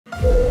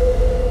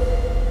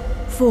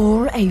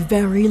For a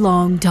very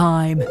long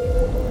time,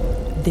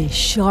 this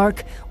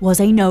shark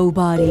was a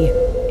nobody,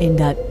 in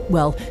that,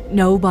 well,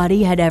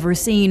 nobody had ever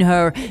seen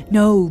her,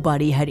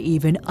 nobody had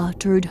even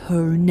uttered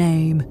her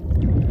name.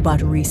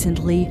 But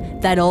recently,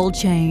 that all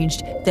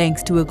changed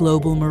thanks to a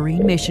global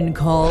marine mission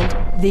called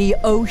the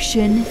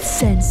Ocean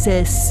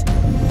Census.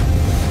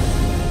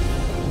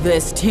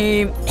 This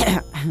team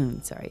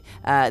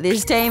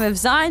of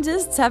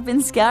scientists have been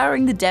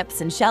scouring the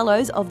depths and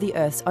shallows of the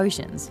Earth's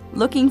oceans,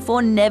 looking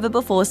for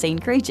never-before-seen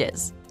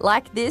creatures,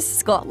 like this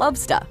Scott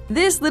lobster,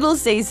 this little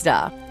sea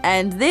star,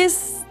 and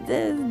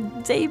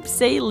the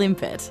deep-sea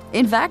limpet.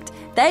 In fact,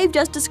 they've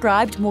just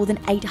described more than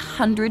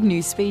 800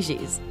 new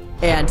species.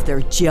 And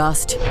they're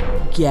just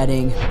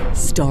getting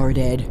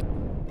started.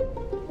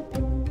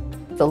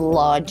 The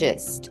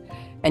largest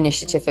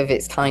initiative of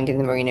its kind in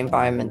the marine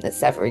environment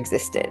that's ever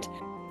existed.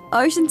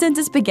 Ocean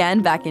Census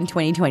began back in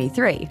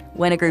 2023,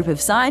 when a group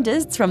of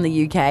scientists from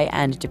the UK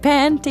and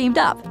Japan teamed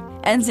up.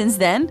 And since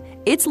then,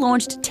 it's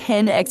launched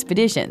 10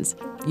 expeditions,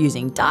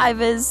 using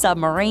divers,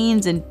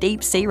 submarines, and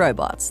deep-sea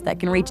robots that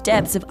can reach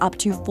depths of up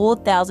to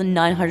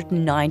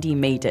 4,990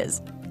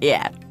 meters.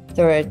 Yeah.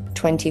 There are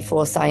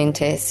 24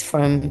 scientists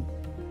from,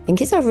 I think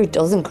it's over a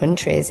dozen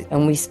countries,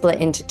 and we split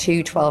into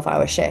two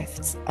 12-hour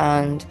shifts.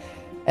 And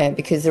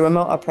because the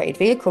remote-operated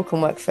vehicle can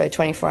work for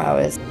 24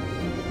 hours.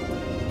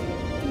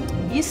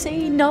 You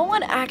see, no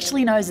one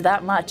actually knows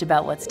that much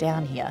about what's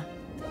down here.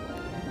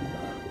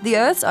 The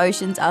Earth's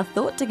oceans are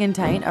thought to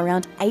contain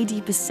around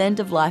 80%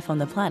 of life on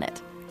the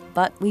planet,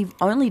 but we've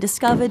only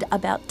discovered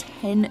about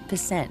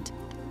 10%.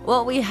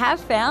 What we have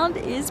found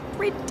is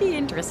pretty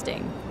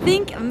interesting.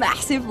 Think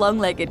massive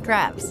long-legged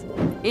crabs,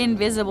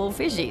 invisible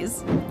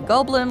fishies,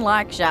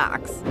 goblin-like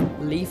sharks,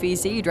 leafy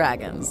sea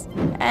dragons,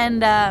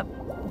 and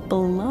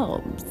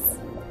blobs.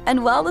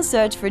 And while the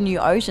search for new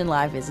ocean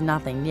life is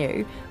nothing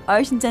new,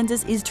 Ocean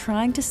Census is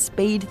trying to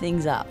speed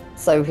things up.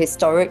 So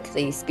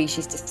historically,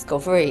 species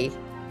discovery,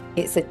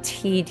 it's a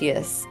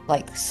tedious,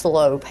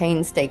 slow,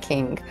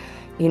 painstaking,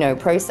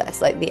 process.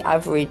 The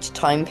average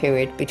time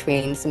period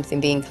between something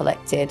being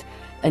collected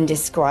and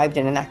described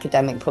in an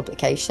academic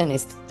publication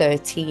is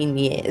 13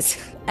 years.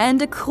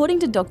 And according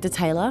to Dr.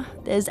 Taylor,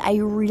 there's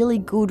a really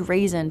good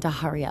reason to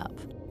hurry up.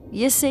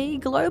 You see,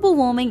 global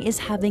warming is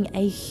having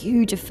a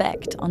huge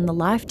effect on the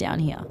life down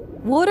here.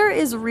 Water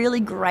is really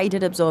great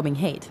at absorbing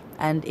heat,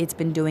 and it's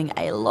been doing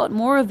a lot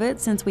more of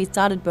it since we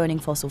started burning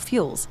fossil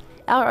fuels.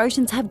 Our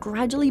oceans have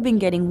gradually been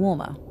getting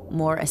warmer,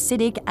 more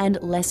acidic and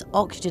less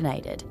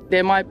oxygenated.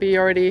 There might be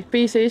already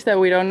species that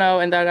we don't know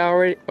and that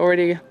are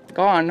already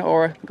gone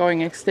or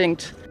going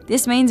extinct.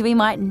 This means we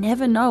might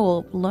never know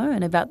or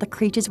learn about the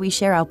creatures we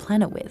share our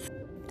planet with.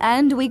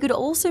 And we could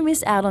also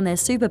miss out on their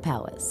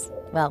superpowers.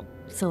 Well,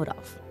 sort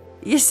of.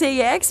 You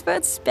see,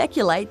 experts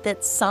speculate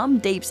that some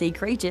deep-sea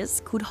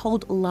creatures could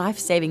hold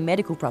life-saving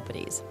medical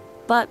properties.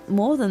 But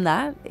more than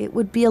that, it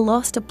would be a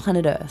loss to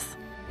planet Earth.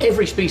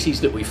 Every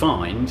species that we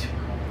find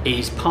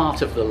is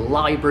part of the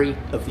library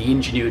of the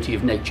ingenuity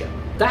of nature.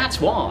 That's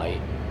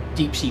why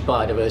deep-sea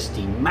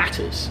biodiversity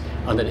matters,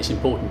 and that it's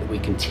important that we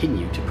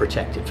continue to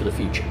protect it for the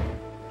future.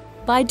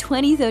 By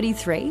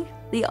 2033,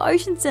 the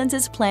Ocean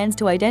Census plans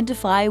to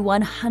identify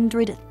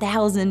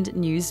 100,000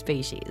 new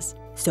species.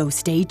 So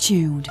stay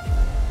tuned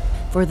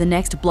for the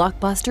next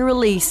blockbuster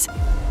release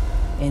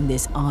in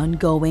this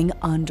ongoing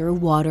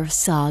underwater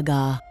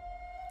saga.